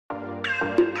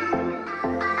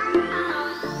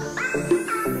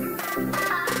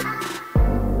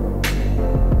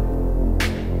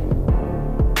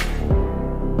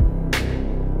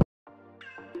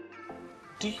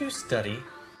Do you study?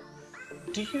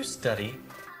 Do you study?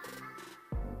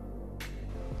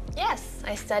 Yes,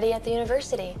 I study at the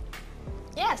university.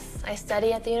 Yes, I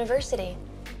study at the university.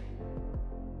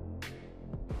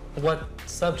 What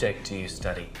subject do you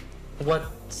study? What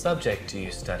subject do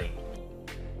you study?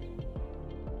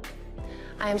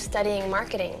 I am studying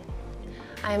marketing.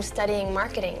 I am studying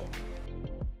marketing.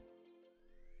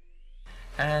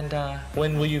 And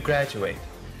when will you graduate?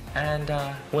 And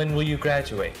when will you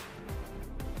graduate?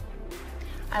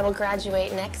 I will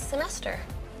graduate next semester.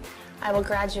 I will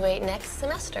graduate next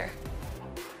semester.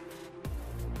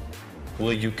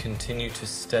 Will you continue to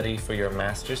study for your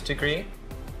master's degree?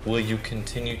 Will you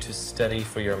continue to study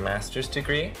for your master's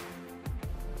degree?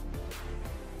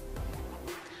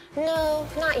 No,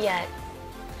 not yet.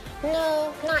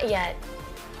 No, not yet.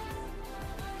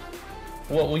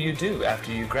 What will you do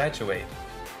after you graduate?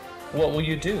 What will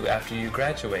you do after you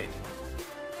graduate?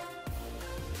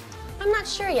 I'm not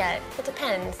sure yet. It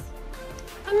depends.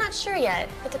 I'm not sure yet.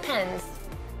 It depends.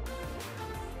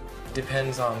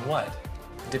 Depends on what?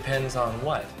 Depends on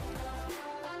what?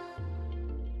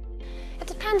 It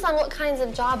depends on what kinds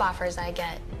of job offers I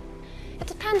get. It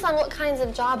depends on what kinds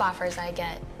of job offers I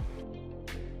get.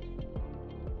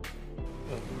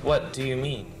 What do you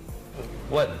mean?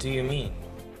 What do you mean?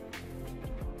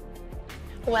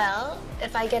 Well,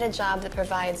 if I get a job that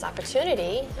provides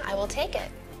opportunity, I will take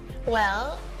it.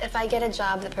 Well, if I get a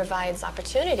job that provides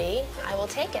opportunity, I will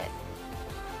take it.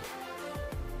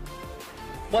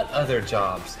 What other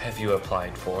jobs have you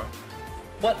applied for?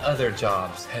 What other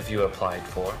jobs have you applied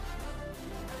for?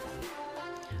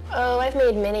 Oh, I've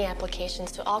made many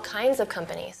applications to all kinds of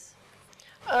companies.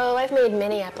 Oh, I've made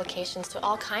many applications to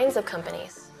all kinds of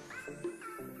companies.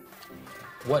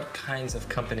 What kinds of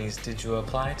companies did you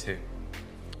apply to?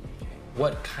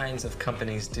 What kinds of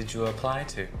companies did you apply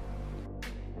to?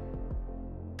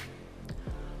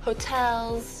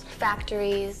 Hotels,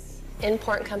 factories,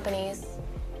 import companies.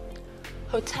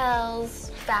 Hotels,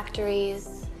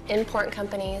 factories, import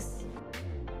companies.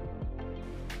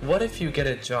 What if you get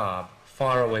a job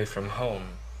far away from home?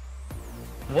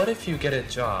 What if you get a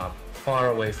job far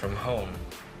away from home?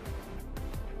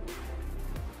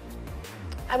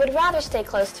 I would rather stay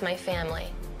close to my family.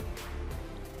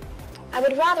 I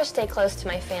would rather stay close to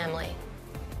my family.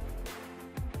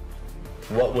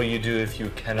 What will you do if you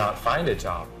cannot find a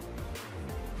job?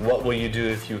 What will you do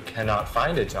if you cannot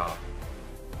find a job?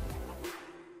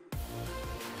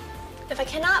 If I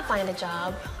cannot find a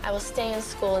job, I will stay in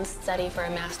school and study for a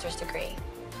master's degree.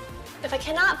 If I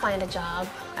cannot find a job,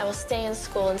 I will stay in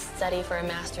school and study for a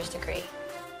master's degree.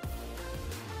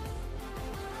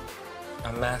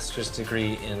 A master's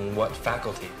degree in what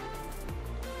faculty?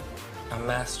 A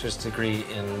master's degree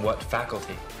in what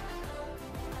faculty?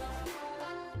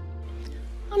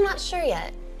 I'm not sure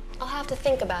yet. I'll have to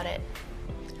think about it.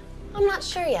 I'm not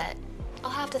sure yet.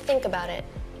 I'll have to think about it.